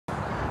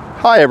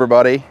Hi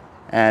everybody,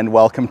 and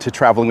welcome to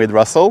Traveling with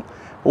Russell.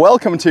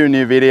 Welcome to a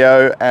new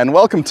video, and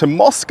welcome to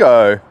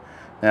Moscow.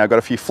 Now I've got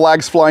a few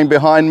flags flying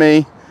behind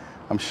me.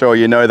 I'm sure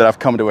you know that I've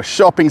come to a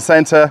shopping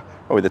center.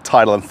 Probably the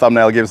title and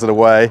thumbnail gives it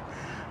away.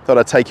 Thought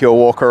I'd take you a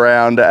walk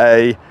around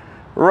a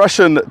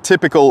Russian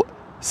typical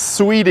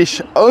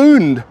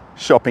Swedish-owned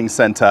shopping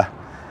center.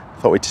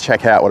 Thought we'd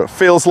check out what it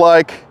feels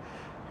like,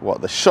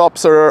 what the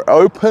shops are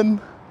open,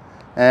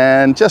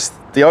 and just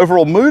the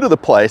overall mood of the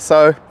place.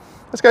 So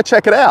let's go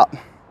check it out.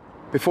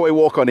 Before we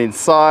walk on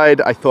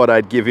inside, I thought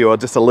I'd give you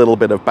just a little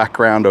bit of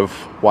background of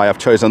why I've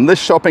chosen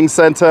this shopping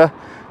center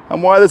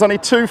and why there's only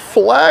 2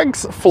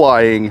 flags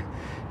flying.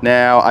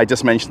 Now, I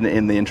just mentioned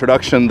in the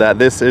introduction that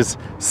this is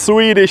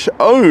Swedish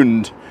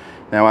owned.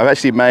 Now, I've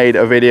actually made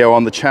a video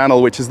on the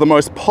channel, which is the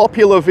most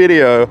popular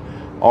video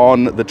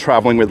on the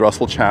Traveling with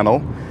Russell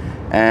channel.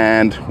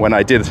 And when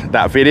I did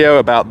that video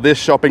about this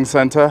shopping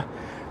center,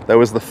 there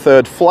was the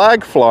 3rd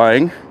flag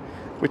flying,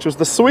 which was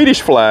the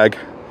Swedish flag.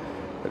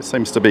 It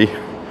seems to be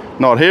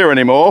not here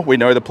anymore. We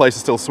know the place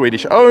is still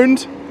Swedish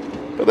owned,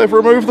 but they've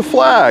removed the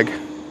flag.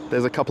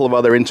 There's a couple of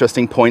other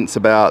interesting points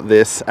about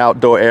this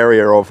outdoor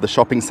area of the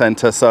shopping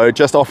center. So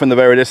just off in the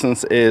very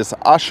distance is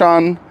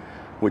Auchan,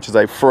 which is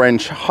a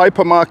French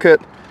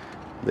hypermarket.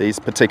 These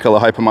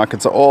particular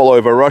hypermarkets are all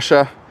over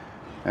Russia.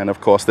 And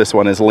of course, this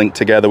one is linked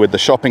together with the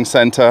shopping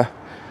center.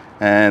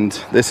 And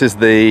this is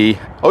the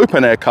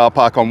open air car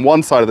park on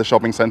one side of the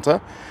shopping center.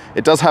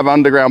 It does have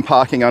underground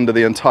parking under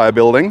the entire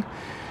building.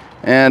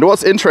 And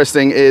what's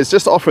interesting is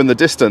just off in the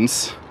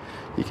distance,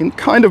 you can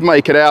kind of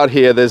make it out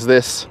here. There's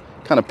this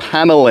kind of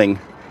paneling.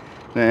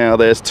 Now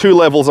there's 2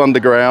 levels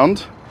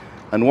underground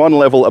and 1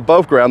 level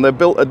above ground. They've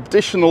built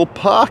additional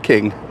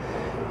parking,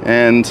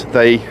 and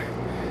they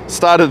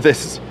started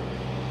this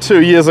 2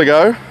 years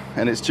ago,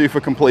 and it's due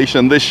for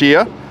completion this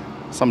year,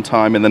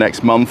 sometime in the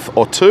next month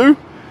or 2.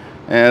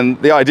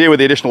 And the idea with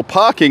the additional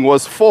parking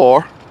was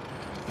for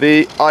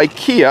the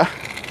IKEA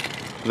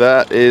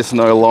that is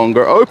no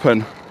longer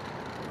open.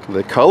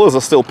 The colors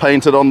are still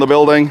painted on the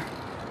building.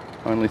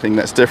 Only thing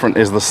that's different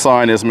is the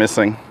sign is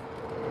missing.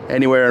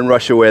 Anywhere in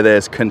Russia where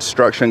there's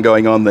construction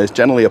going on, there's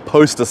generally a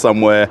poster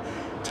somewhere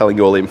telling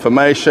you all the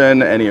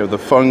information, any of the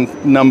phone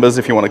numbers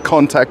if you want to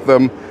contact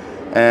them.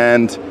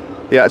 And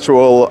the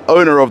actual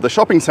owner of the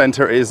shopping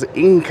center is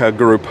Inka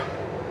Group,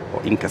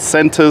 or Inka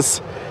Centers,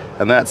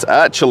 and that's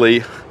actually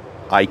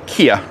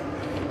IKEA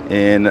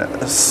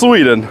in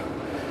Sweden.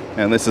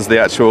 And this is the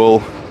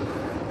actual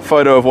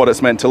photo of what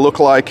it's meant to look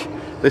like.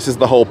 This is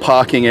the whole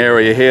parking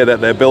area here that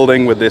they're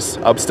building with this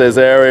upstairs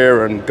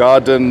area and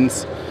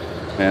gardens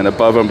and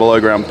above and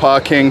below ground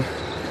parking.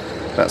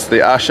 That's the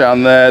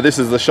Auchan there. This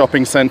is the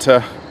shopping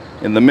center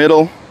in the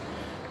middle.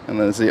 And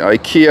there's the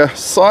IKEA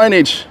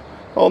signage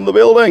on the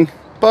building.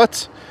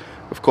 But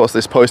of course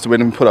this poster had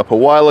been put up a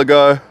while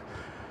ago.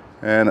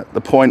 And at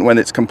the point when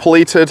it's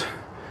completed,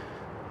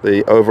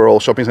 the overall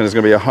shopping center is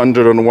going to be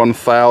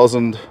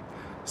 101,000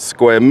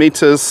 square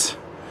meters.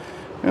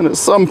 And at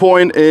some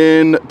point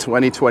in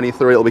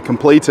 2023, it'll be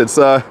completed.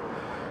 So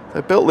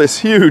they built this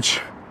huge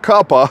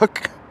car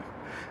park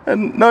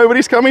and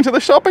nobody's coming to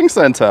the shopping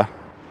center.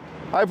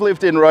 I've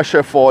lived in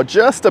Russia for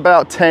just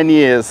about 10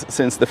 years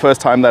since the first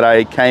time that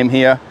I came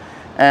here.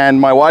 And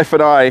my wife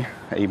and I,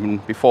 even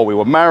before we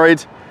were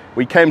married,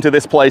 we came to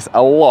this place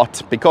a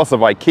lot because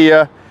of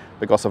IKEA,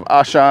 because of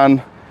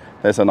Auchan.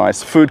 There's a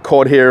nice food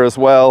court here as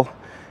well.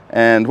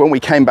 And when we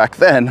came back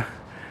then,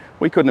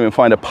 we couldn't even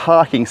find a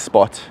parking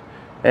spot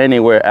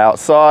anywhere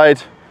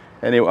outside,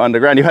 anywhere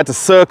underground. You had to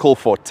circle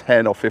for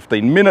 10 or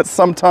 15 minutes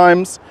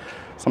sometimes.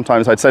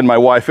 Sometimes I'd send my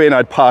wife in,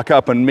 I'd park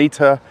up and meet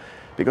her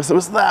because there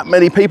was that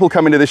many people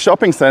coming to this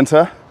shopping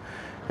center.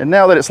 And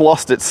now that it's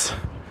lost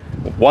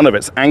one of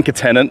its anchor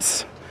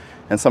tenants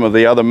and some of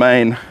the other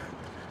main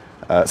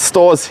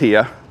stores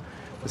here,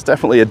 there's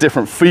definitely a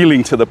different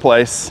feeling to the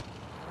place.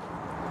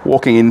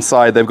 Walking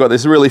inside, they've got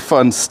this really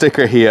fun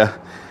sticker here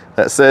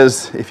that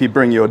says if you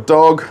bring your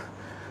dog,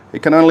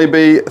 it can only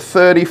be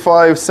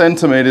 35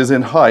 centimeters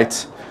in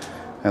height.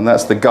 And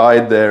that's the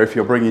guide there. If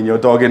you're bringing your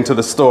dog into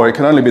the store, it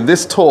can only be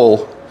this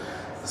tall.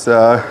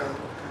 So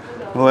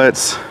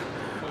let's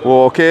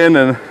walk in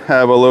and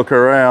have a look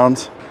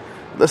around.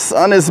 The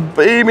sun is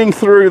beaming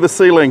through the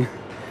ceiling.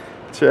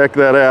 Check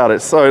that out.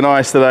 It's so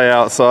nice today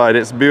outside.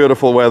 It's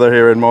beautiful weather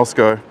here in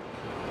Moscow.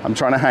 I'm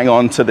trying to hang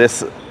on to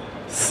this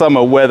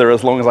summer weather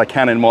as long as I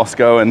can in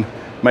Moscow and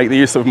make the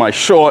use of my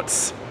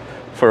shorts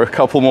for a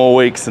couple more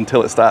weeks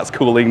until it starts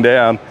cooling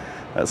down.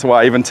 That's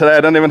why even today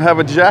I don't even have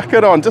a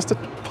jacket on, just a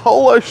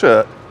polo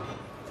shirt.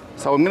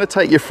 So I'm going to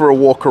take you for a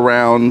walk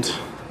around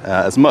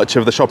as much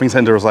of the shopping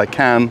center as I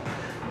can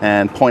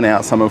and point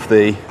out some of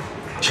the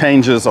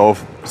changes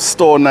of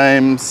store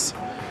names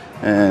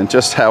and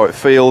just how it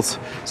feels.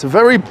 It's a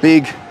very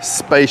big,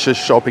 spacious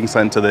shopping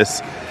center,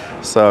 this.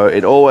 So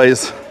it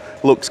always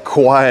looks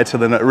quieter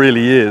than it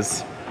really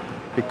is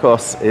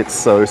because it's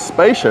so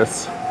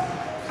spacious.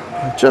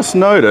 I've just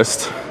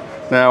noticed,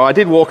 now I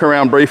did walk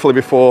around briefly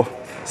before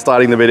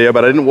starting the video,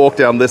 but I didn't walk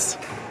down this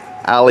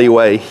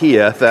alleyway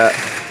here, that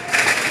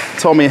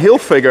Tommy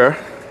Hilfiger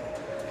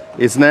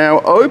is now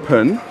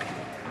open,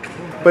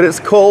 but it's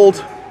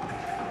called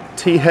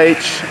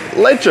TH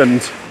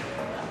Legend.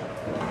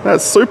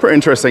 That's super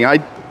interesting.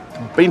 I've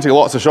been to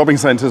lots of shopping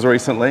centers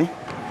recently,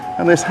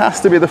 and this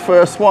has to be the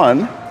first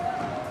one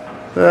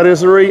that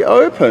is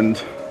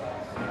reopened.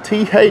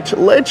 TH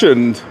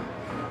Legend.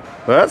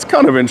 That's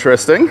kind of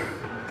interesting.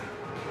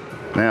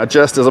 Now,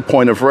 just as a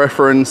point of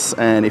reference,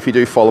 and if you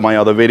do follow my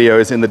other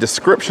videos, in the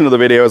description of the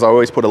videos, I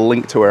always put a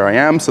link to where I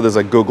am. So there's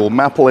a Google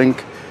Map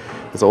link.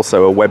 There's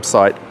also a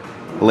website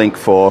link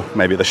for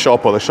maybe the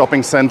shop or the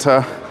shopping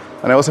center.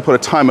 And I also put a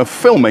time of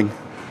filming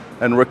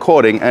and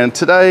recording. And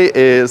today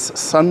is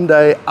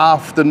Sunday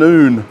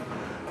afternoon.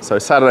 So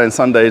Saturday and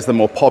Sunday is the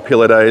more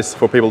popular days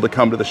for people to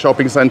come to the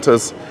shopping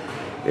centers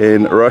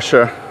in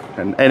Russia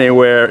and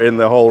anywhere in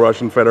the whole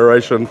Russian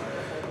Federation.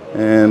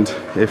 And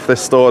if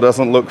this store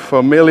doesn't look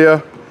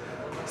familiar,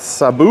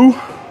 Sabu,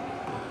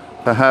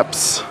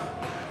 perhaps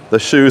the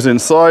shoes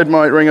inside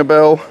might ring a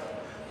bell.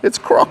 It's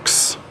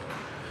Crocs.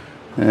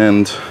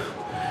 And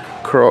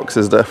Crocs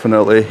is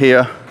definitely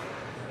here,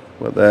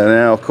 but they're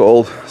now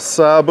called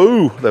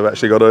Sabu. They've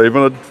actually got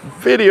even a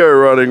video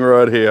running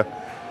right here.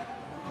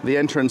 The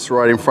entrance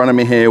right in front of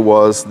me here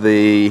was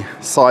the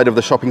side of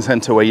the shopping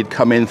center where you'd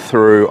come in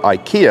through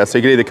IKEA. So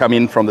you could either come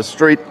in from the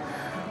street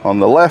on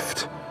the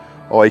left,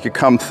 or you could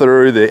come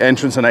through the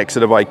entrance and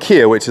exit of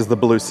IKEA, which is the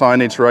blue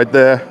signage right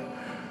there.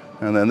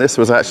 And then this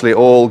was actually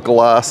all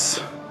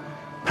glass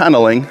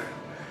paneling,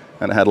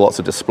 and it had lots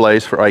of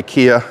displays for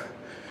IKEA.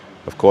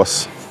 Of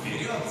course,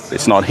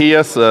 it's not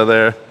here, so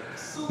they're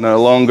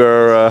no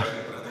longer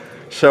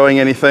showing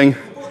anything.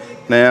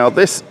 Now,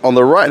 this on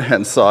the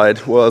right-hand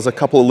side was a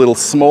couple of little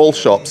small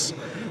shops,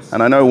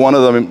 and I know one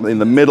of them in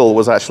the middle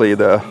was actually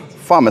the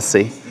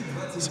pharmacy,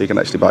 so you can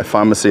actually buy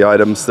pharmacy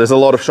items. There's a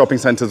lot of shopping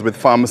centers with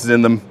pharmacies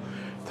in them.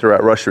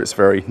 Throughout Russia, it's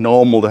very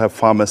normal to have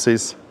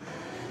pharmacies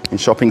in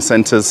shopping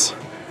centers.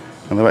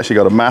 And they've actually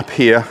got a map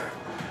here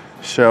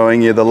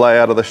showing you the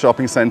layout of the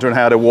shopping center and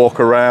how to walk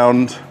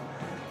around.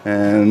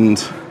 And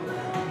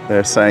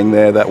they're saying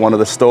there that one of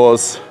the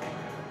stores,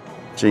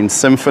 Gene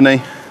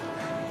Symphony,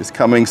 is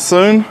coming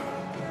soon.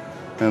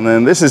 And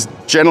then this is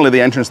generally the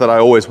entrance that I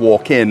always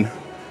walk in,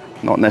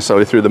 not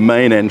necessarily through the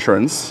main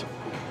entrance.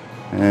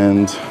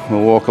 And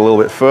we'll walk a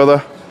little bit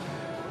further.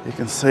 You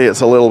can see it's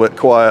a little bit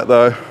quiet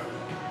though.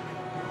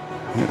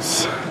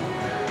 This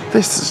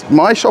is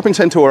my shopping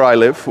center where I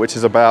live, which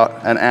is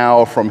about an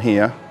hour from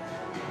here,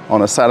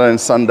 on a Saturday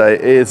and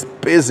Sunday, is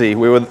busy.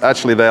 We were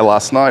actually there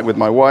last night with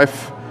my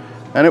wife,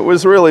 and it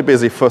was really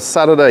busy for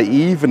Saturday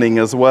evening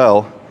as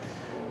well.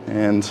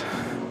 And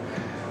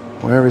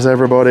where is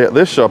everybody at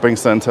this shopping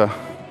center?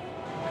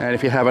 And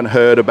if you haven't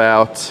heard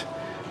about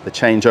the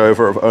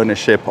changeover of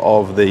ownership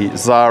of the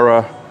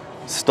Zara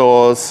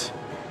stores,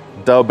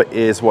 Dub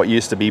is what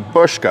used to be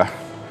Bershka.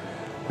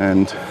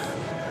 And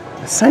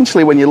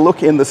essentially, when you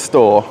look in the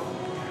store,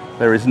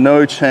 there is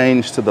no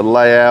change to the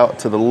layout,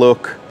 to the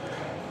look.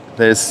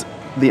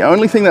 The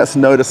only thing that's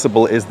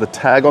noticeable is the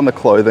tag on the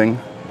clothing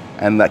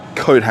and that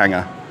coat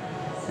hanger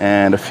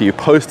and a few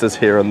posters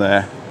here and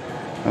there.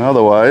 And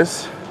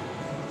otherwise,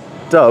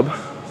 Dub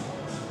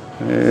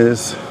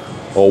is,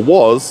 or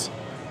was,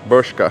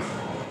 Bershka.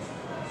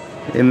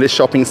 In this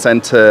shopping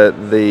center,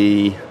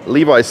 the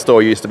Levi's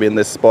store used to be in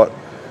this spot.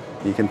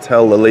 You can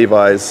tell the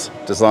Levi's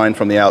design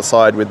from the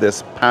outside with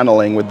this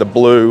paneling, with the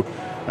blue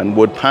and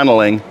wood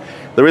paneling.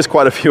 There is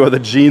quite a few other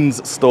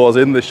jeans stores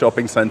in this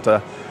shopping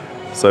center,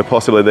 so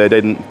possibly they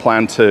didn't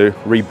plan to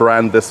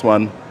rebrand this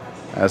one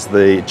as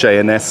the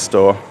J&S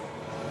store.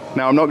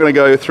 Now, I'm not going to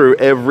go through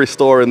every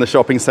store in the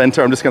shopping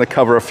center. I'm just going to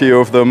cover a few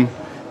of them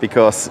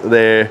because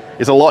there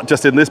is a lot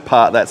just in this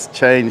part that's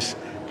changed.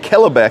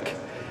 Kelebek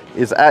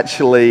is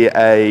actually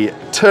a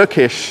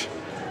Turkish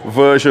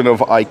version of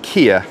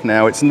IKEA.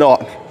 Now, it's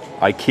not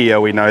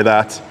IKEA, we know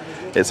that.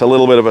 It's a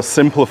little bit of a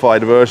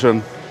simplified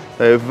version.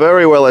 They're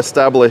very well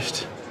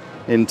established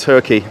in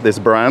Turkey, this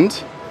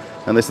brand,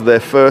 and this is their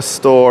first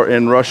store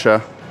in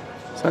Russia.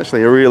 It's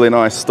actually a really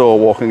nice store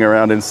walking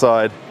around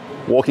inside.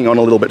 Walking on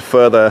a little bit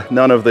further,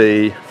 none of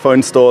the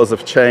phone stores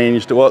have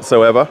changed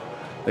whatsoever.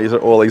 These are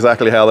all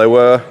exactly how they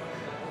were.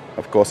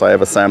 Of course, I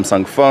have a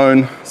Samsung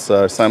phone,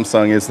 so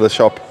Samsung is the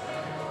shop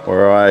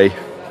where I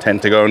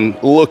tend to go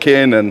and look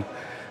in and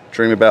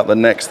dream about the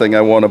next thing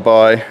I want to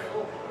buy.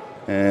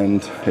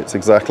 And it's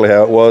exactly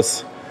how it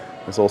was.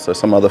 There's also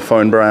some other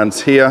phone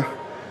brands here.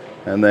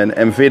 And then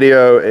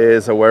Nvidia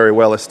is a very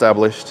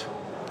well-established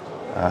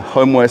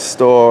homeware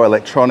store,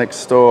 electronics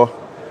store.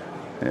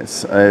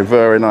 It's a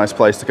very nice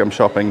place to come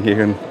shopping. You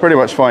can pretty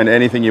much find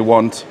anything you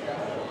want.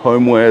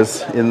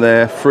 Homewares in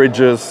there,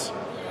 fridges,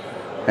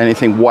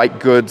 anything white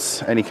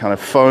goods, any kind of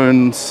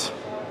phones,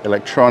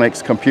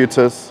 electronics,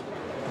 computers.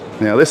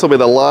 Now, this will be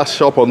the last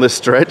shop on this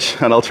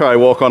stretch, and I'll try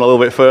and walk on a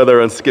little bit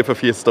further and skip a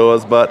few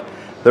stores, but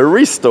the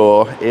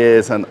Restore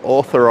is an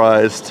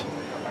authorized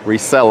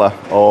reseller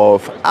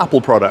of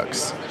Apple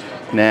products.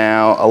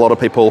 Now, a lot of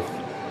people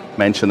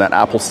mention that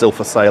Apple's still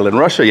for sale in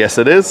Russia. Yes,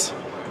 it is.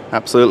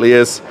 Absolutely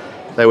is.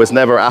 There was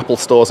never Apple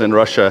stores in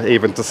Russia,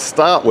 even to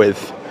start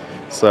with.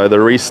 So the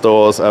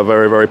restores are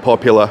very, very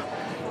popular.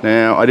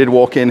 Now, I did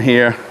walk in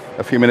here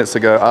a few minutes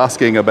ago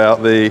asking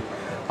about the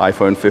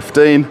iPhone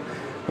 15.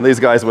 And these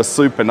guys were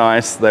super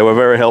nice. They were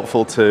very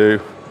helpful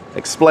to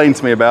explain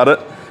to me about it.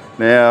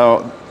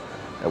 Now,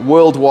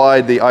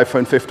 worldwide, the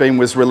iPhone 15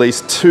 was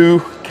released 2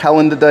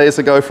 calendar days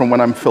ago from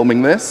when I'm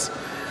filming this.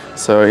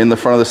 So in the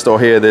front of the store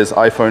here, there's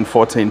iPhone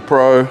 14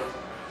 Pro,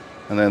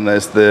 and then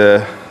there's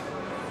the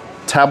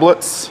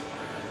tablets.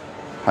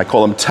 I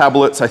call them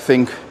tablets. I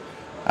think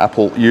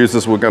Apple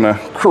users were gonna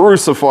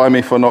crucify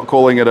me for not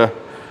calling it a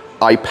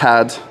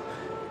iPad,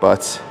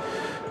 but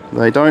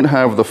they don't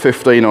have the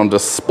 15 on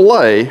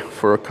display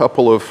for a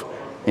couple of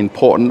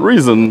important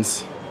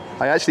reasons.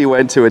 I actually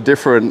went to a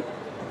different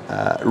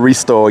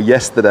restore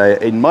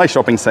yesterday in my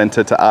shopping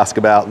center to ask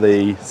about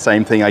the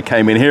same thing I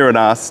came in here and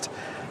asked.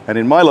 And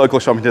in my local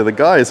shopping center, the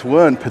guys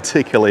weren't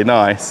particularly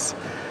nice.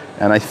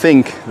 And I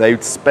think they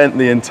spent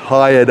the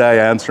entire day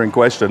answering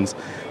questions.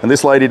 And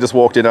this lady just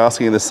walked in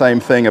asking the same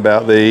thing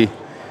about the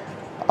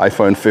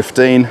iPhone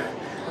 15.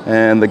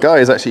 And the guy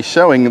is actually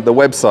showing the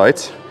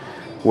website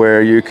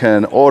where you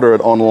can order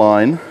it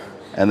online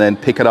and then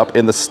pick it up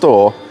in the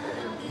store.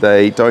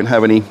 They don't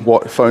have any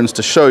phones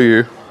to show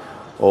you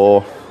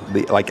or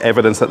the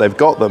evidence that they've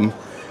got them,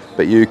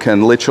 but you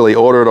can literally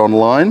order it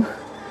online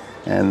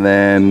and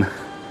then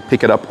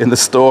pick it up in the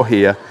store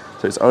here.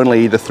 So it's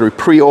only either through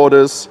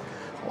pre-orders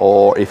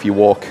or if you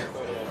walk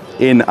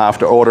in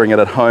after ordering it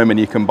at home and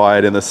you can buy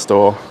it in the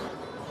store.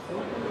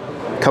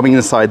 Coming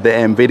inside the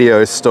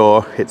M-Video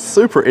store, it's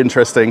super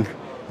interesting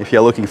if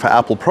you're looking for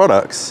Apple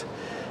products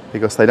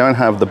because they don't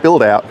have the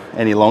build out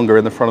any longer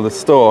in the front of the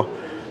store.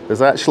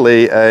 There's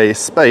actually a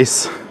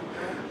space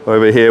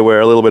over here where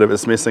a little bit of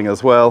it's missing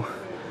as well.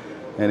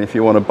 And if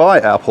you want to buy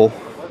Apple,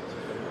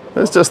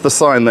 there's just the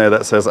sign there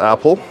that says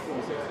Apple.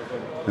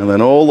 And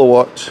then all the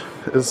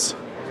watches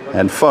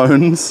and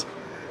phones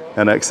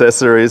and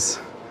accessories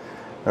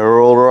are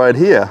all right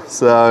here.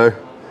 So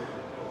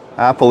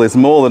Apple is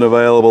more than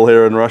available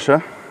here in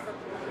Russia,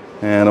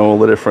 and all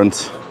the different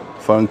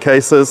phone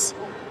cases,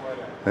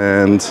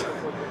 and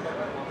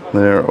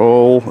they're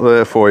all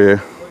there for you.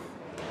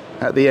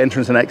 At the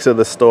entrance and exit of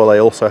the store, they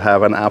also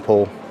have an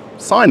Apple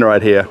sign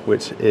right here,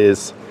 which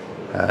is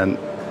an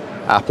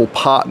Apple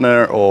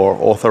partner or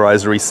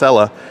authorized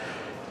reseller.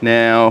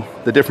 Now,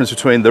 the difference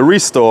between the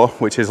restore,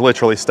 which is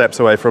literally steps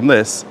away from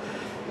this,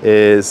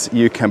 is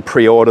you can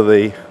pre-order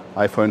the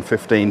iPhone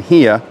 15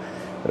 here,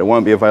 but it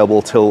won't be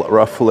available till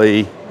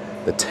roughly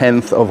the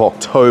 10th of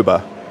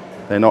October.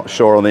 They're not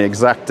sure on the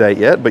exact date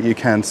yet, but you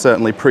can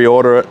certainly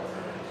pre-order it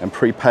and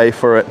prepay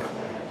for it,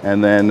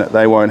 and then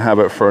they won't have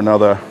it for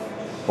another,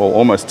 or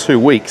almost 2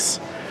 weeks.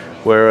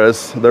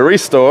 Whereas the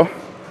restore,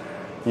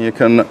 you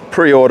can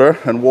pre-order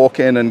and walk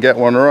in and get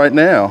one right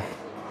now.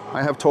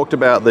 I have talked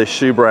about the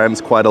shoe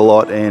brands quite a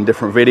lot in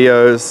different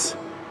videos,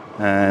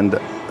 and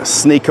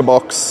Sneaker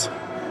Box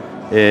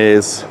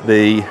is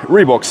the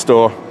Reebok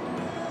store,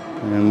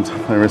 and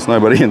there is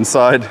nobody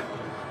inside,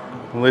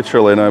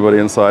 literally nobody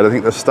inside. I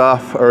think the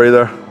staff are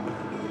either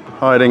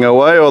hiding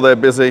away or they're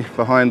busy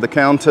behind the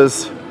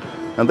counters.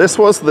 And this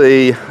was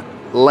the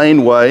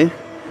laneway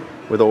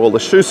with all the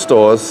shoe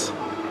stores,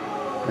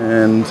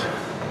 and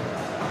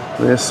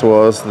this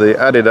was the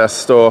Adidas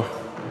store,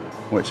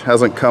 which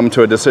hasn't come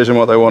to a decision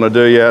what they want to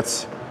do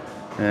yet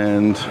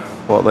and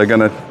what they're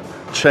going to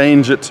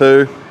change it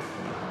to.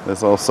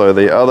 There's also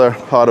the other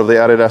part of the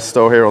Adidas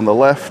store here on the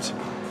left,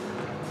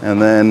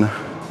 and then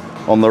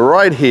on the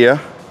right here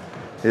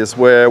is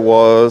where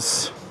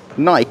was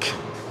Nike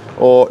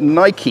or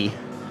Nike,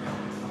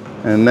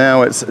 and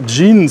now it's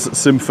Jeans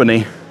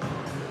Symphony.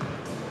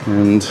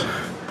 And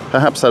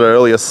perhaps that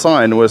earlier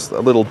sign was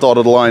the little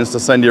dotted lines to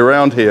send you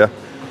around here,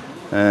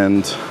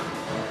 and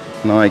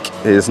Nike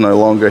is no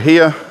longer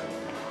here,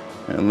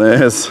 and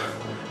there's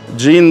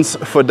Jeans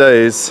for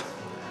days.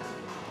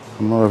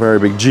 I'm not a very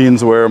big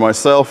jeans wearer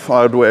myself.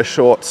 I would wear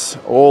shorts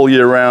all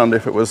year round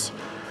if it was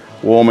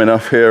warm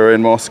enough here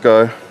in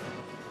Moscow.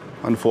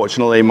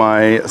 Unfortunately,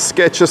 my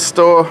Skechers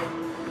store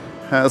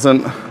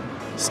hasn't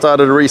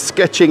started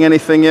re-sketching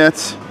anything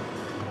yet,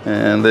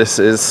 and this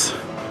is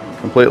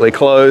completely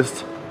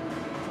closed.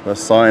 The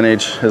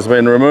signage has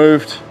been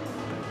removed,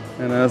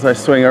 and as I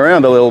swing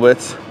around a little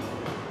bit,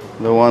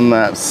 the one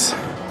that's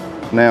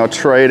now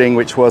trading,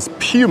 which was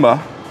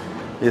Puma,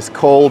 is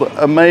called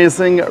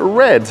Amazing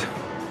Red.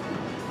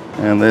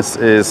 And this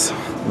is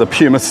the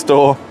Puma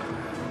store.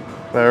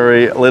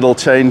 Very little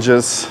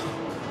changes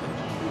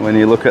when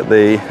you look at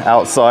the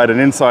outside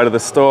and inside of the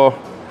store.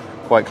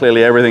 Quite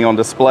clearly everything on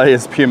display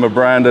is Puma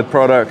branded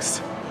products.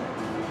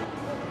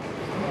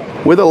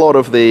 With a lot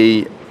of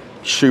the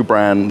shoe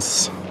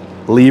brands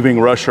leaving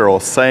Russia or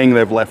saying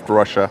they've left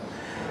Russia,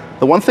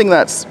 the one thing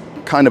that's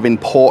kind of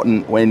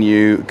important when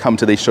you come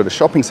to these sort of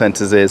shopping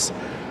centers is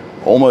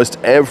almost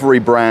every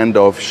brand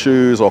of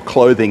shoes or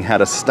clothing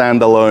had a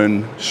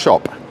standalone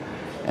shop.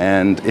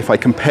 And if I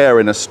compare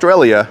in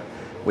Australia,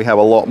 we have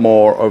a lot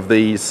more of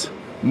these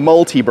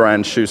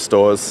multi-brand shoe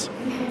stores,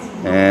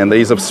 and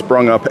these have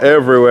sprung up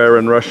everywhere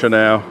in Russia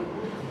now.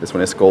 This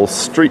one is called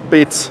Street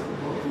Beat,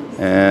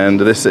 And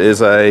this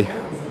is a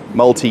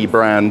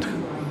multi-brand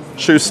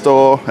shoe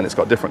store, and it's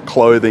got different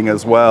clothing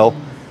as well.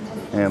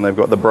 And they've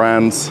got the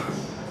brands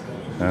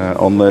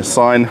on the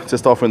sign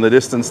just off in the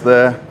distance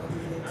there.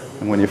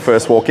 And when you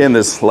first walk in,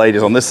 there's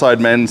ladies on this side,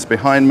 men's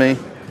behind me.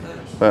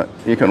 But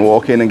you can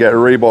walk in and get a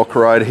Reebok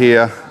right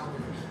here.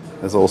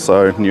 There's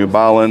also New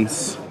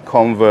Balance,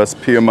 Converse,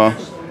 Puma,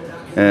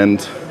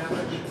 and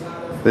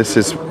this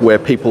is where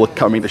people are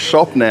coming to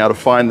shop now to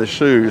find the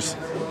shoes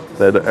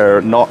that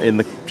are not in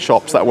the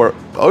shops that were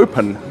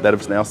open, that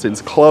have now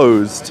since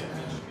closed.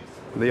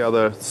 The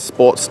other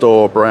sports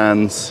store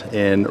brands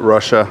in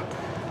Russia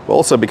have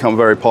also become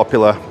very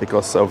popular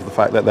because of the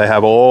fact that they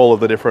have all of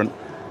the different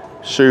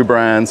shoe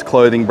brands,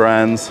 clothing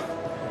brands.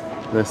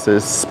 This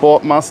is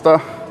Sportmaster,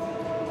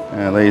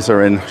 and these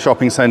are in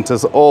shopping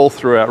centers all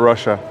throughout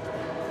Russia.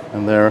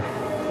 And they're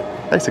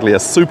basically a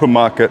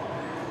supermarket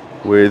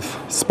with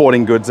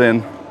sporting goods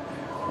in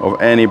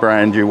of any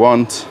brand you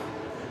want.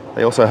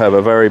 They also have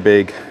a very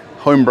big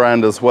home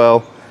brand as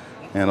well.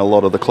 And a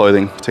lot of the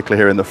clothing, particularly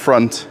here in the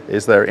front,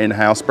 is their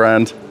in-house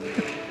brand.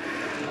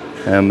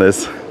 And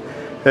there's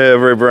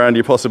every brand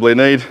you possibly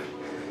need.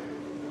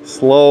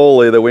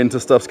 Slowly the winter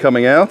stuff's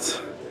coming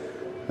out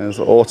as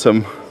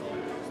autumn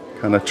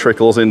kind of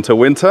trickles into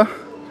winter.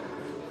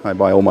 I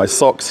buy all my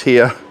socks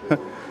here.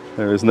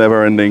 There is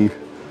never-ending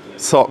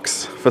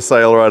socks for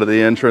sale right at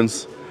the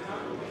entrance.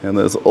 And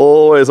there's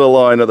always a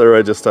line at the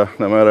register,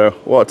 no matter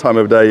what time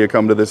of day you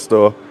come to this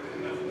store.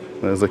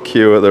 There's a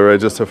queue at the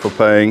register for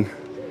paying.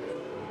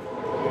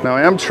 Now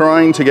I am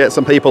trying to get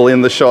some people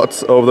in the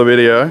shots of the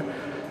video.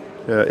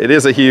 It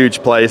is a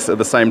huge place at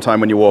the same time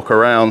when you walk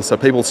around, so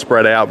people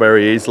spread out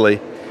very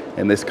easily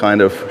in this kind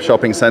of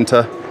shopping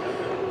center.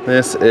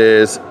 This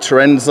is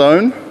Trend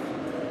Zone,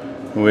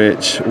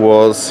 which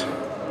was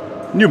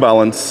New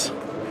Balance,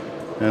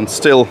 and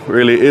still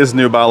really is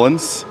New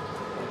Balance.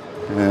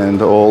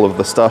 And all of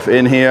the stuff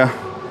in here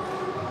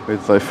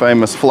with the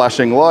famous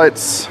flashing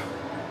lights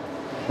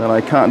that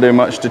I can't do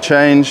much to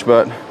change,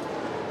 but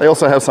they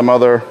also have some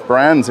other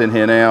brands in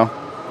here now,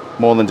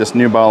 more than just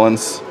New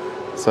Balance.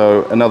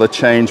 So another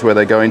change where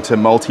they're going to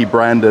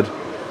multi-branded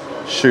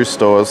shoe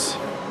stores.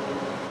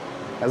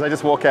 As I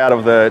just walk out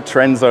of the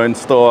Trend Zone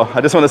store,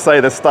 I just want to say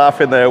the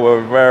staff in there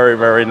were very,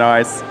 very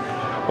nice.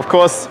 Of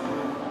course,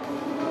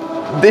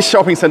 this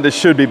shopping center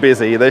should be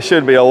busy. There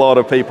should be a lot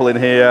of people in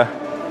here,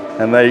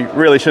 and they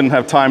really shouldn't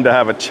have time to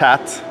have a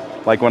chat,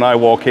 like when I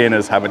walk in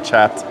is have a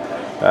chat.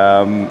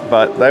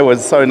 But they were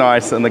so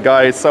nice, and the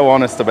guy is so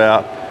honest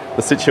about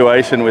the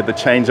situation with the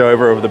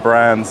changeover of the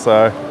brand.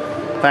 So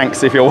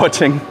thanks if you're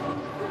watching.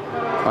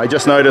 I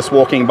just noticed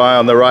walking by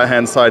on the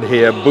right-hand side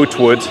here,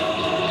 Bootwood,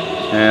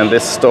 and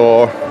this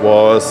store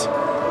was,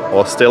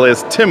 or still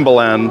is,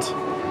 Timberland,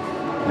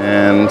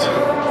 and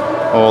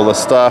all the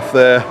staff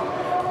there.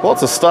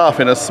 Lots of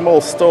staff in a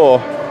small store.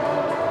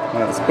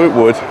 That's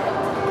Bootwood.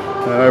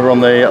 Over on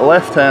the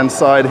left-hand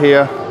side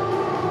here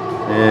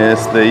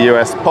is the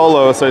US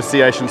Polo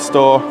Association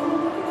store,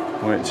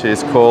 which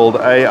is called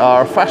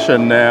AR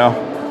Fashion now.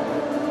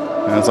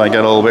 As I get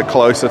a little bit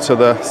closer to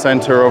the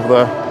center of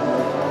the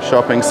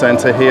shopping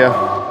center here.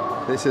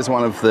 This is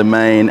one of the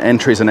main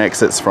entries and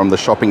exits from the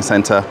shopping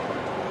center.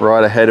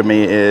 Right ahead of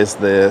me is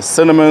the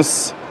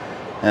cinemas,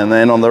 and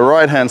then on the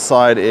right-hand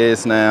side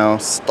is now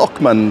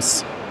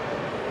Stockman's.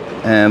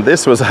 And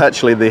this was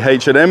actually the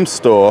H&M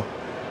store.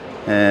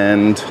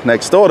 And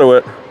next door to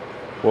it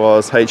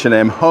was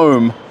H&M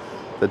Home,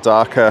 the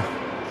darker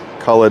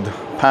colored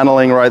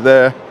paneling right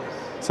there.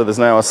 So there's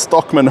now a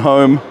Stockman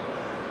Home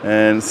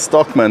and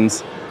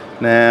Stockman's.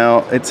 Now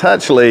it's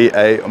actually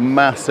a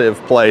massive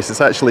place.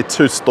 It's actually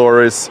 2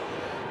 stories.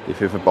 If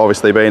you've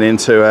obviously been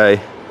into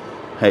a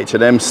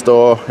H&M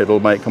store, it'll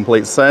make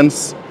complete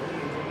sense.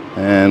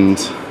 And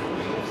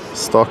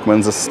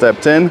Stockman's has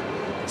stepped in.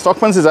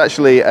 Stockman's is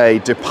actually a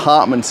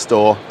department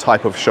store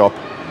type of shop.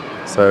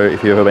 So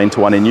if you've ever been to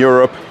one in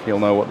Europe, you'll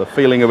know what the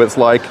feeling of it's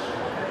like.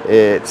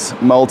 It's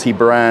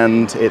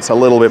multi-brand, it's a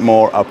little bit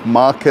more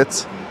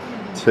upmarket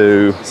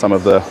to some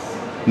of the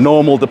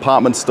normal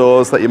department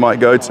stores that you might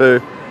go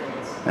to,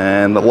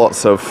 and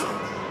lots of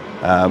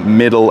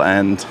middle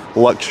and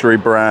luxury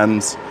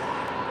brands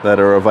that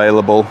are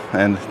available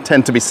and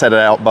tend to be set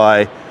out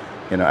by,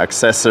 you know,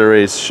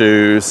 accessories,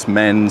 shoes,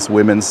 men's,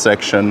 women's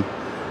section.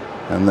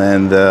 And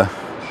then the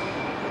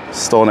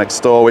store next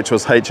door, which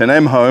was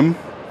H&M Home,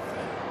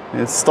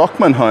 it's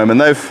Stockman Home,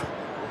 and they've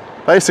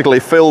basically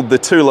filled the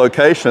 2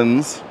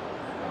 locations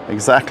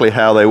exactly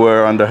how they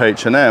were under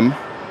H&M.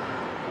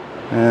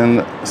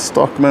 And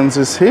Stockman's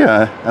is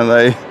here,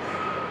 and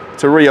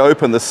to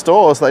reopen the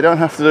stores, they don't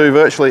have to do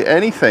virtually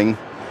anything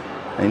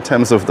in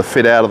terms of the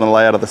fit out and the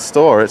layout of the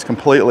store. It's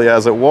completely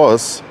as it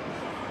was,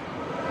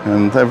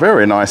 and they're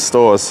very nice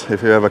stores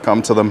if you ever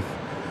come to them,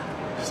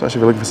 especially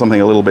if you're looking for something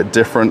a little bit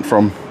different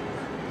from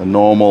the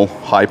normal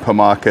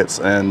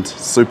hypermarkets and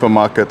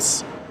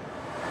supermarkets.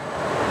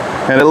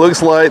 And it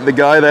looks like the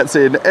guy that's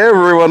in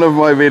every one of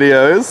my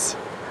videos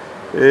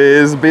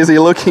is busy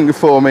looking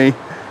for me,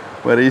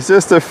 but he's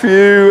just a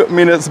few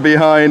minutes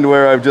behind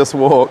where I've just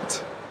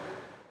walked.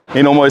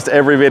 In almost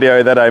every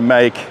video that I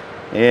make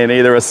in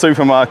either a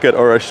supermarket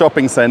or a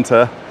shopping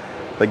center,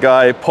 the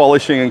guy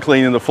polishing and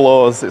cleaning the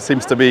floors, it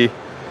seems to be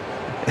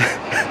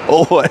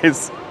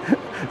always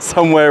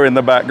somewhere in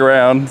the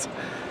background.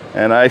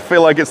 And I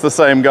feel like it's the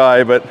same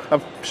guy, but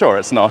I'm sure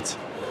it's not.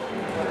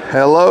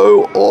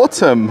 Hello,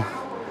 autumn.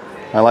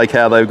 I like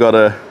how they've got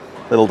a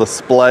little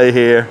display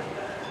here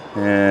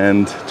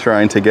and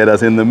trying to get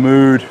us in the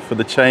mood for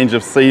the change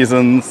of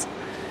seasons.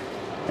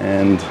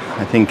 And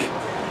I think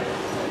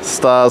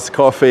Stars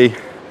Coffee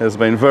has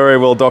been very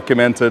well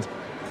documented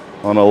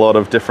on a lot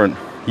of different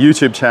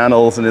YouTube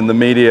channels and in the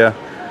media.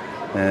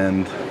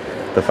 And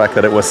the fact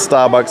that it was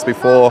Starbucks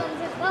before,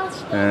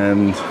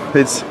 and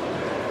it's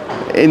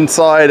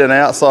inside and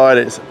outside,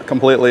 it's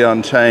completely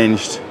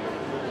unchanged,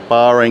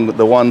 barring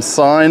the one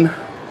sign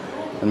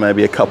and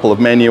maybe a couple of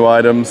menu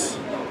items.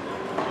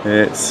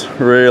 It's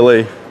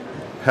really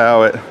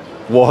how it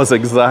was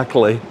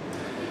exactly.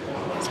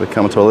 So we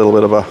come to a little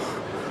bit of a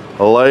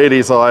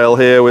ladies' aisle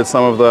here with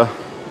some of the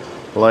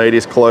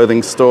ladies'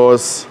 clothing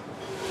stores.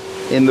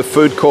 In the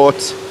food court,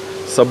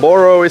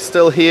 Sapporo is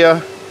still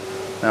here.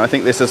 Now I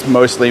think this is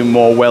mostly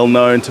more well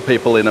known to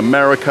people in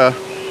America.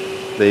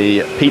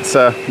 The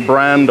pizza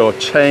brand or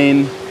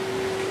chain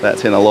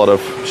that's in a lot of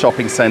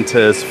shopping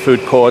centers,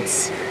 food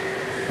courts,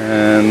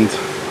 and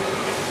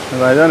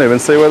I don't even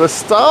see where the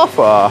staff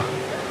are,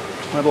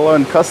 let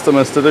alone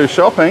customers to do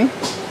shopping.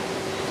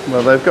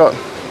 Well, they've got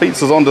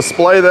pizzas on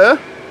display there,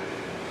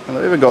 and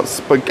they've even got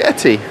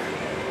spaghetti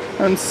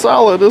and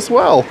salad as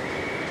well.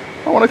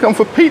 I want to come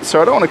for pizza,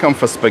 I don't want to come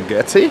for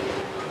spaghetti.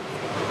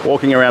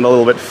 Walking around a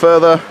little bit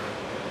further,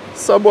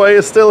 Subway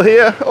is still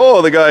here.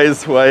 Oh, the guy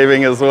is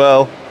waving as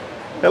well.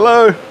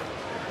 Hello.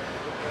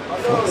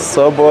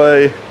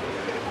 Subway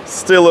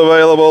still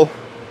available,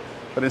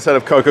 but instead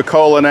of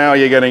Coca-Cola now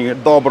you're getting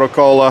Dobro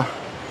Cola,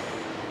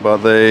 but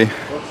the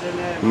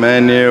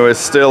menu is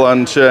still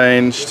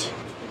unchanged.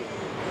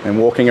 And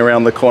walking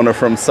around the corner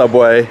from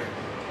Subway,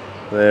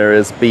 there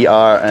is BR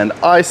and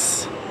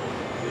Ice,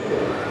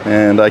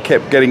 and I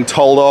kept getting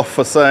told off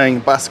for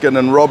saying Baskin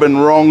and Robin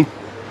wrong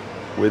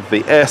with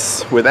the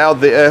S without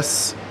the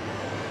S,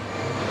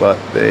 but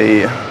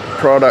the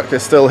product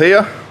is still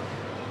here.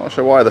 Not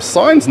sure why the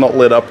sign's not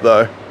lit up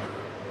though.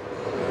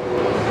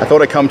 I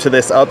thought I'd come to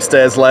this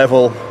upstairs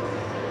level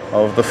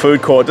of the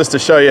food court just to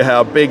show you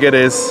how big it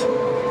is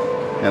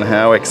and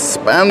how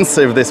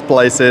expansive this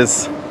place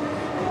is.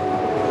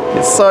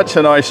 It's such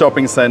a nice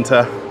shopping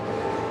center.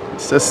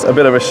 It's just a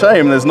bit of a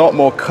shame there's not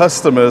more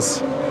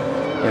customers.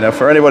 You know,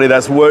 for anybody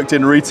that's worked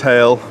in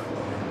retail,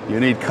 you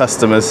need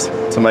customers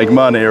to make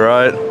money,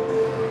 right?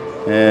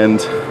 And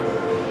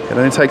it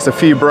only takes a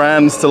few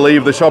brands to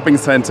leave the shopping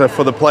center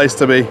for the place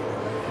to be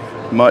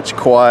much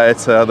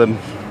quieter than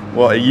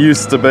what it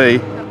used to be.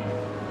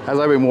 As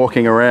I've been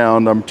walking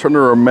around, I'm trying to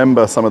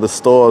remember some of the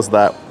stores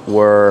that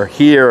were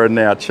here and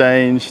now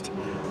changed,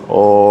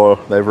 or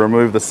they've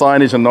removed the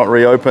signage and not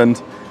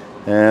reopened.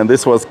 And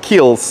this was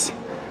Kiehl's.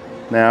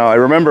 Now I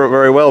remember it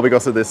very well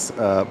because of this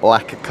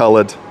black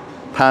colored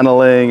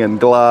paneling and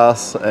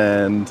glass,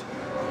 and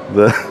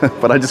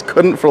but I just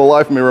couldn't for the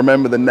life of me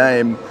remember the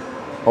name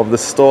of the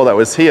store that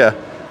was here.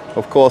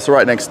 Of course,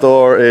 right next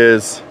door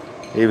is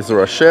Yves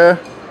Rocher,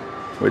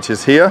 which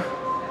is here,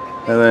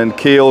 and then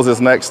Kiehl's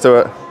is next to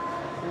it.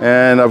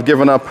 And I've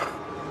given up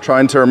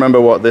trying to remember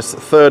what this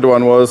third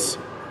one was.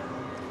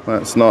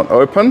 That's not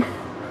open.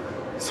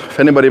 So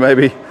if anybody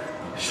maybe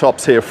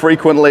shops here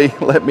frequently,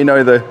 let me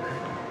know the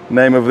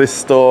name of this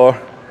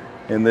store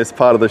in this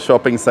part of the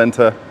shopping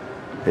center.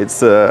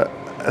 It's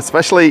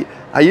especially,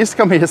 I used to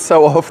come here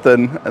so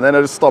often and then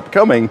I just stopped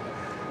coming,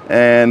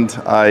 and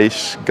I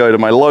go to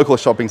my local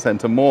shopping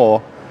center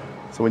more.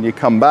 So when you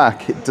come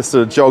back, it just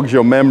sort of jogs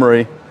your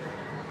memory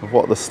of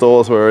what the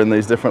stores were in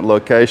these different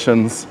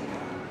locations.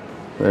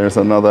 There's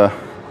another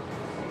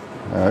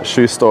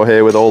shoe store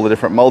here with all the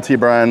different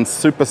multi-brands.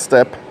 Super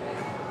Step.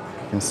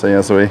 You can see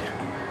as we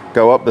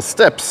go up the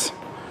steps.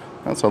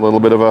 That's a little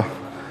bit of a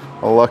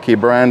lucky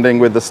branding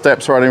with the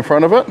steps right in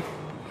front of it.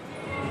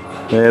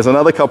 There's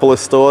another couple of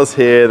stores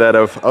here that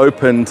have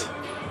opened.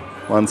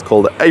 One's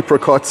called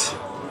Apricot,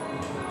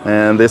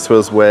 and this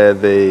was where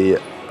the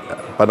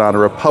Banana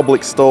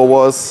Republic store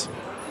was.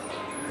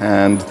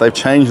 And they've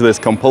changed this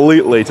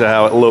completely to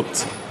how it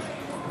looked.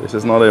 This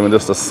is not even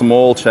just a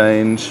small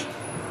change.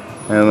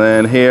 And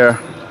then here,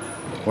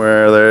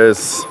 where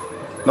there's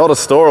not a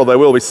store, or there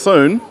will be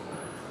soon,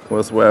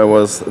 was where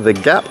was the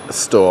Gap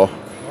store.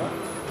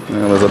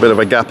 Now, there's a bit of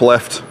a gap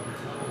left,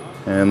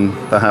 and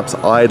perhaps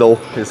Idol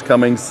is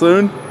coming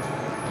soon.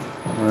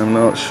 I'm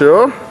not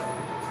sure.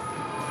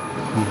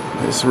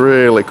 It's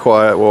really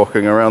quiet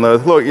walking around there.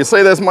 Look, you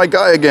see there's my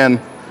guy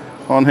again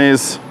on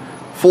his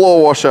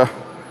floor washer.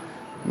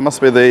 It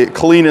must be the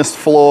cleanest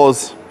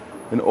floors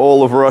in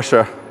all of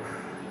Russia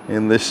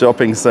in this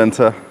shopping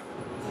center.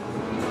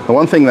 The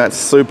one thing that's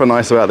super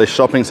nice about this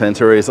shopping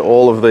center is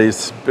all of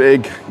these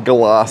big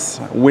glass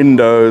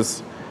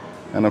windows,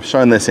 and I've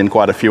shown this in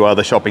quite a few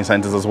other shopping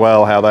centers as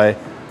well, how they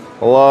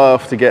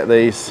love to get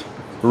these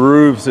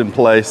roofs in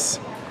place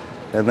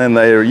and then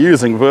they are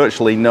using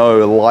virtually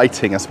no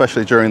lighting,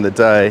 especially during the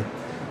day,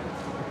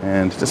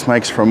 and it just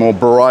makes for a more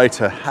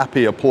brighter,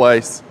 happier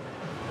place.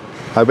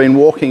 I've been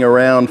walking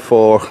around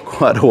for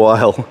quite a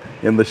while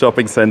in the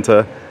shopping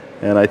center,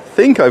 and I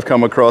think I've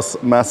come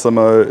across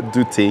Massimo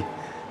Dutti.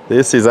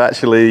 This is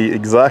actually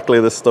exactly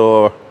the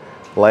store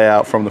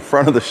layout from the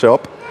front of the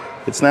shop.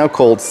 It's now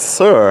called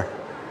Sir,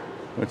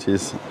 which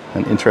is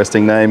an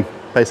interesting name,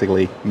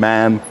 basically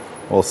man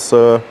or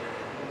Sir,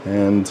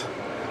 and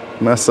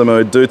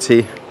Massimo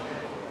Dutti.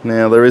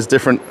 Now there is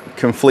different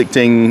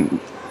conflicting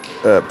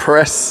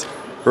press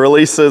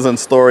releases and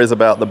stories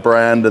about the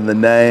brand and the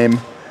name,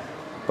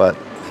 but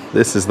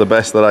this is the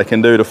best that I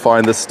can do to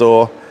find the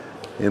store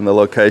in the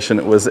location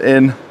it was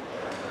in.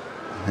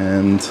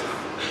 And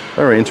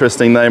very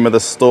interesting name of the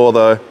store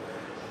though,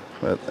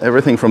 but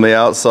everything from the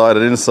outside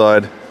and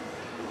inside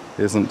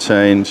isn't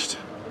changed.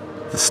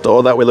 The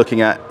store that we're looking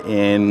at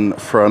in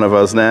front of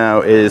us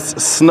now is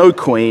Snow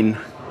Queen,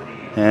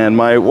 and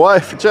my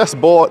wife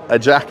just bought a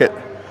jacket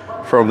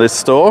from this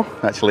store,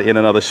 actually in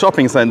another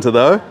shopping center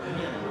though,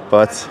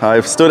 but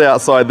I've stood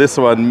outside this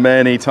one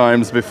many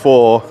times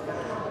before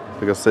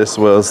because this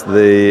was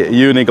the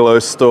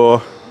Uniqlo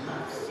store,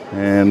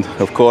 and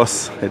of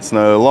course it's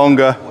no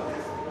longer.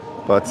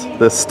 But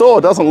the store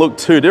doesn't look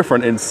too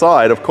different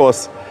inside. Of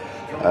course,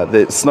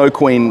 the Snow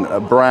Queen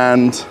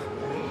brand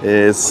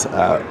is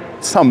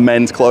some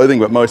men's clothing,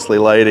 but mostly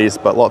ladies,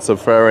 but lots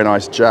of very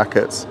nice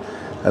jackets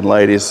and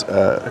ladies'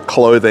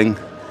 clothing,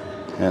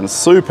 and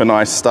super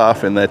nice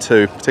staff in there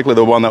too, particularly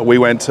the one that we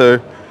went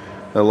to.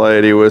 The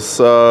lady was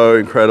so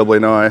incredibly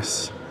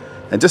nice,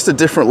 and just a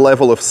different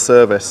level of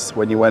service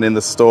when you went in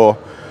the store.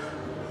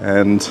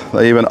 And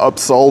they even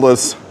upsold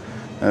us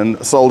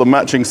and sold a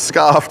matching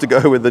scarf to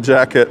go with the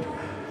jacket.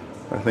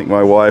 I think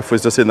my wife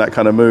was just in that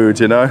kind of mood,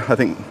 you know. I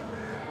think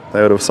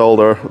they would have sold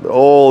her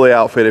all the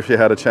outfit if she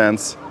had a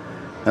chance.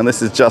 And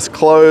this is just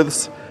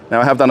clothes.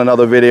 Now I have done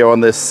another video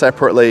on this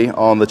separately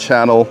on the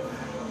channel,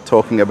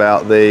 talking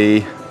about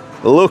the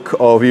look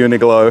of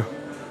Uniqlo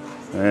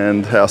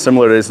and how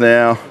similar it is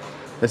now.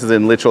 This is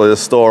in literally the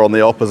store on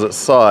the opposite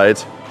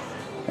side.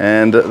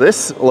 And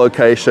this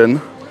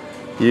location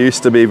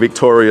used to be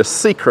Victoria's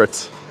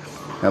Secret.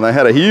 And they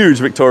had a huge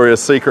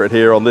Victoria's Secret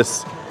here on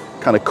this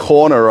kind of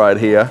corner right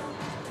here.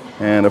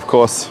 And of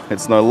course,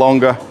 it's no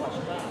longer,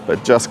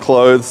 but Just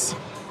Clothes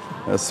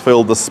has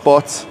filled the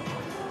spot.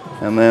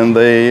 And then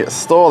the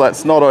store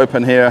that's not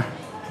open here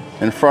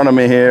in front of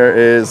me here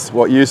is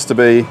what used to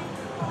be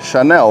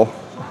Chanel.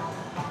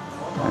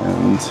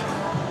 And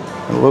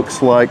it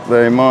looks like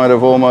they might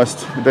have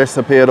almost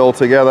disappeared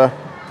altogether.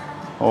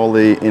 All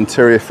the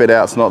interior fit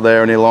out's not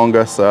there any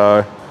longer,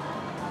 so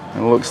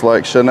it looks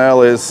like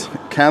Chanel is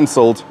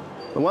cancelled.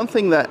 The one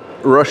thing that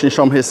Russian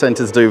shopping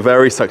centers do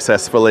very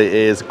successfully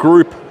is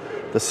group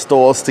the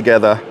stores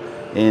together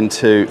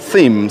into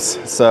themes.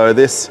 So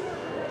this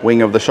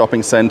wing of the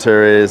shopping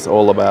center is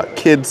all about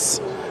kids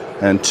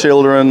and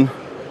children,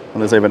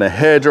 and there's even a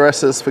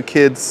hairdressers for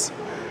kids.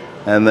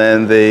 And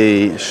then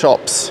the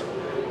shops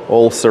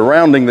all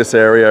surrounding this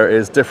area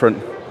is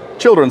different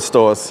children's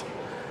stores.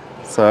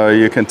 So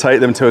you can take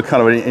them to a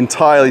kind of an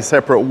entirely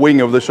separate wing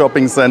of the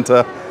shopping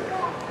center.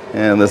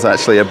 And there's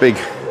actually a big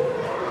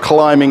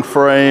climbing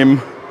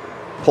frame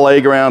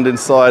playground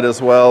inside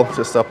as well,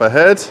 just up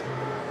ahead.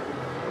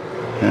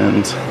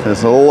 And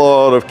there's a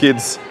lot of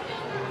kids.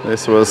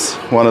 This was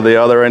one of the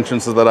other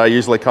entrances that I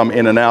usually come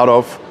in and out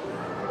of.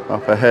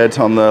 Up ahead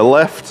on the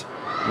left,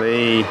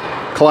 the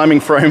climbing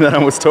frame that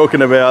I was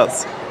talking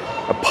about's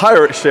a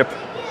pirate ship.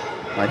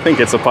 I think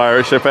it's a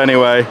pirate ship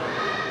anyway.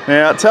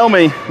 Now, tell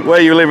me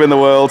where you live in the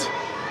world.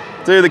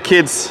 Do the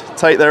kids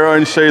take their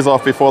own shoes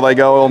off before they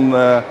go on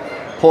the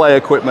play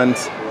equipment?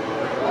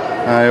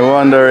 I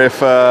wonder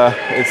if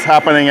it's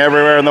happening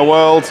everywhere in the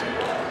world,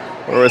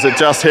 or is it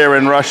just here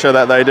in Russia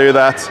that they do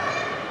that?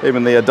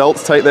 Even the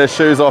adults take their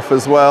shoes off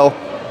as well.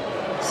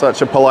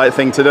 Such a polite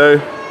thing to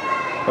do.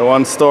 The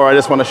one store I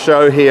just want to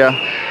show here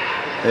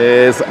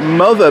is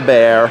Mother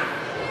Bear.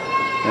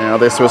 Now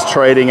this was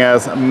trading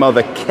as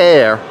Mother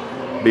Care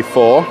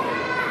before.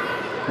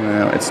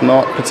 Now it's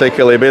not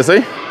particularly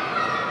busy,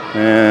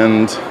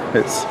 and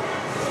it's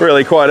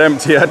really quite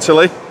empty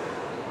actually.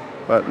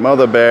 But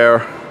Mother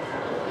Bear,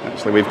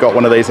 actually we've got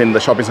one of these in the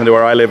shopping center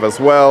where I live as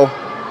well.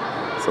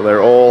 So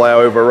they're all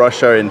over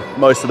Russia in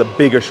most of the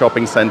bigger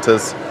shopping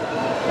centers,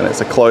 and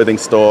it's a clothing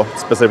store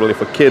specifically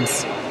for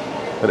kids.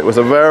 But it was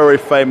a very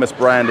famous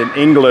brand in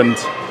England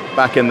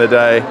back in the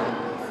day.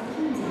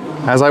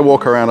 As I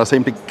walk around, I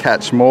seem to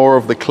catch more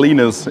of the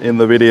cleaners in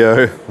the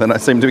video than I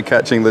seem to be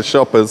catching the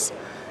shoppers.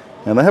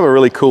 And they have a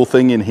really cool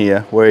thing in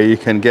here where you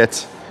can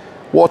get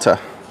water.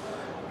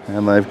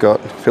 And they've got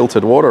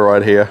filtered water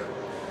right here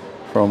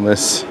from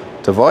this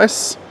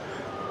device.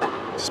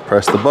 Just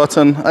press the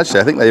button.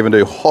 Actually, I think they even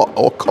do hot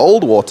or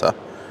cold water.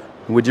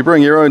 Would you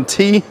bring your own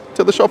tea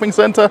to the shopping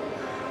center?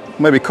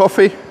 Maybe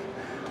coffee?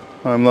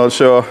 I'm not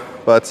sure,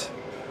 but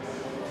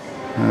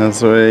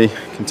as we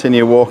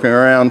continue walking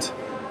around,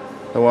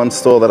 the one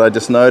store that I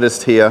just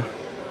noticed here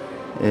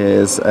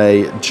is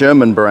a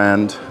German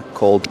brand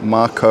called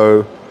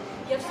Marco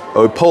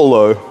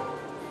Polo,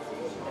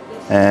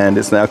 and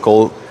it's now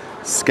called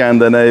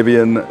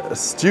Scandinavian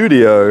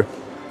Studio.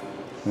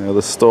 You know,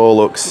 the store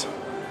looks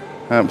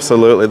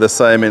absolutely the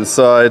same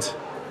inside,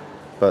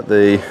 but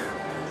the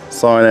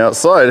sign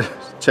outside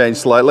changed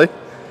slightly.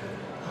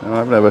 Now,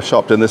 I've never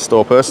shopped in this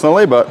store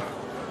personally, but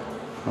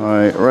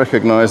I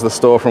recognize the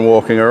store from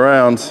walking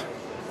around.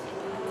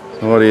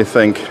 So what do you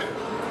think?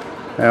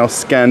 How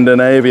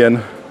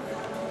Scandinavian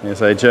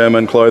is a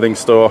German clothing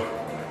store?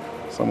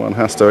 Someone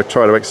has to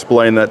try to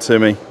explain that to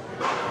me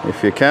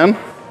if you can.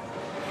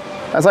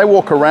 As I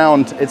walk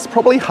around, it's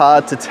probably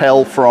hard to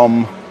tell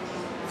from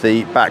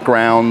the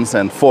backgrounds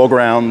and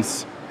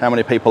foregrounds how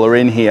many people are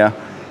in here.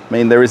 I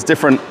mean, there is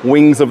different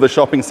wings of the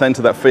shopping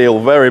center that feel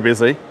very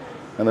busy,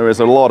 and there is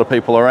a lot of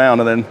people around,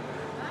 and then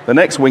the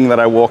next wing that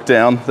I walk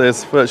down,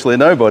 there's virtually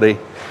nobody.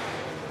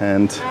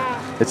 And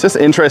it's just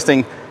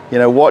interesting, you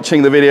know,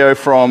 watching the video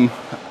from,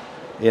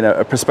 you know,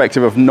 a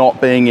perspective of not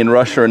being in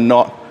Russia and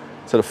not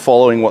sort of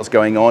following what's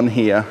going on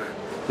here.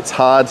 It's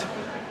hard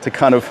to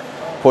kind of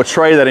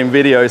portray that in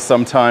videos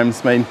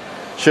sometimes. I mean,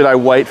 should I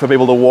wait for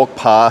people to walk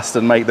past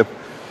and make the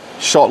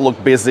shot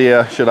look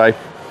busier? Should I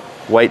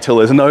wait till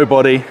there's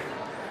nobody?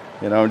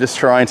 You know, I'm just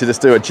trying to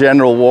just do a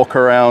general walk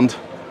around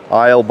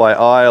aisle by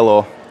aisle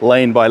or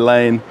lane by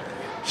lane,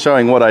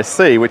 showing what I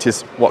see, which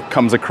is what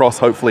comes across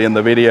hopefully in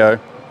the video.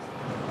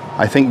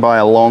 I think by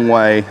a long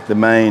way, the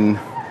main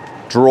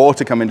draw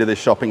to come into this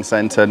shopping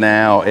center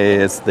now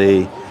is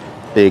the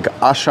big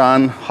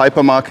Auchan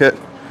hypermarket,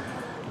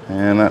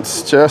 and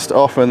that's just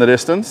off in the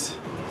distance.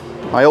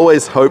 I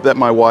always hope that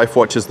my wife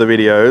watches the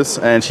videos,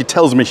 and she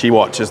tells me she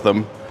watches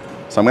them.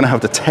 So I'm gonna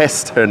have to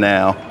test her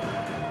now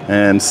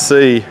and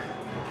see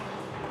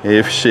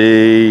if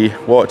she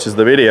watches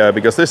the video,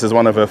 because this is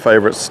one of her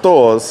favorite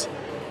stores.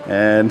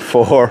 And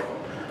for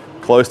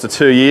close to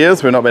 2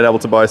 years, we've not been able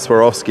to buy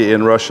Swarovski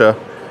in Russia.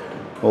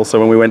 Also,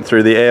 when we went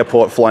through the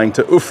airport flying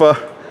to Ufa,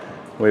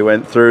 we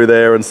went through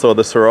there and saw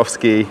the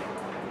Swarovski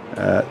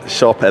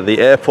shop at the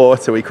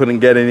airport, so we couldn't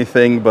get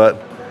anything, but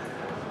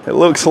it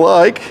looks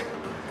like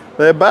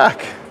they're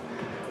back.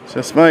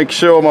 Just make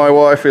sure my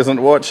wife isn't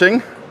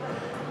watching,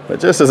 but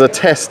just as a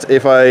test,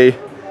 if I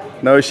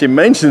know she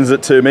mentions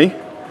it to me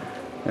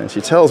and she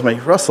tells me,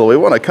 Russell, we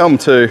want to come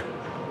to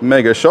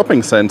Mega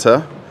Shopping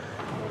Center,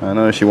 I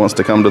know she wants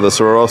to come to the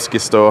Swarovski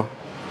store.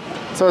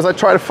 So as I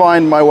try to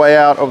find my way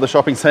out of the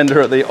shopping center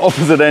at the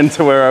opposite end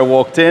to where I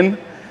walked in,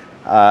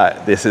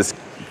 this is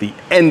the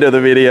end of the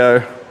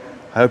video.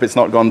 I hope it's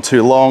not gone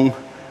too long.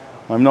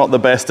 I'm not the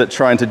best at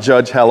trying to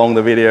judge how long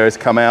the videos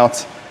come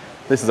out.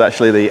 This is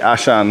actually the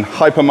Auchan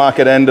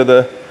hypermarket end of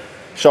the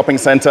shopping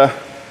center.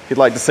 If you'd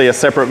like to see a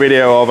separate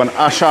video of an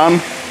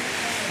Auchan,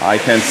 I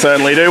can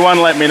certainly do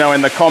one. Let me know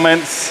in the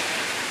comments.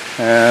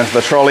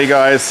 The trolley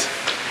guys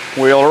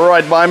wheel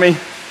right by me.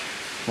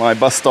 My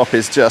bus stop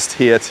is just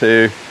here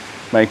to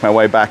make my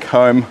way back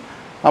home.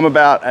 I'm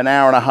about an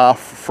hour and a half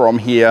from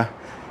here.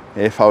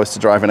 If I was to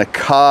drive in a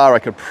car, I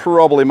could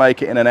probably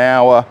make it in an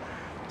hour.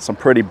 Some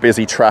pretty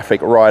busy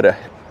traffic right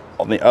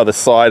on the other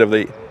side of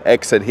the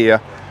exit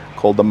here,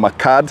 called the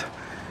Makad,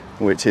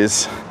 which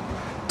is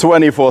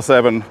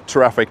 24/7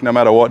 traffic, no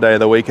matter what day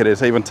of the week it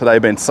is, even today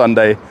being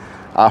Sunday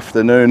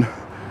afternoon.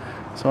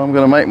 So I'm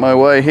gonna make my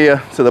way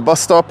here to the bus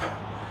stop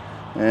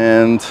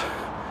and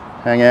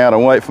hang out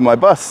and wait for my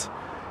bus.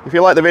 If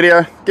you like the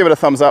video, give it a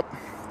thumbs up.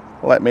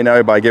 Let me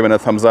know by giving a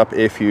thumbs up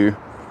if you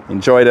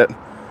enjoyed it.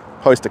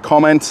 Post a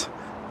comment.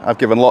 I've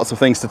given lots of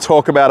things to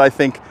talk about, I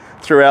think,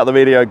 throughout the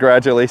video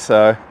gradually,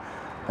 so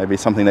maybe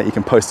something that you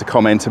can post a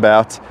comment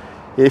about.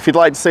 If you'd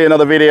like to see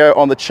another video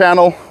on the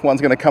channel,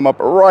 one's gonna come up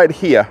right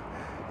here.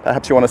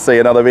 Perhaps you wanna see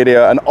another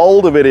video, an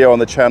older video on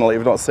the channel that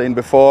you've not seen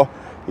before,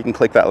 you can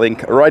click that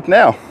link right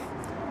now.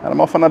 And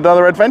I'm off on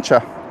another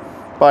adventure.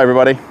 Bye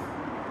everybody.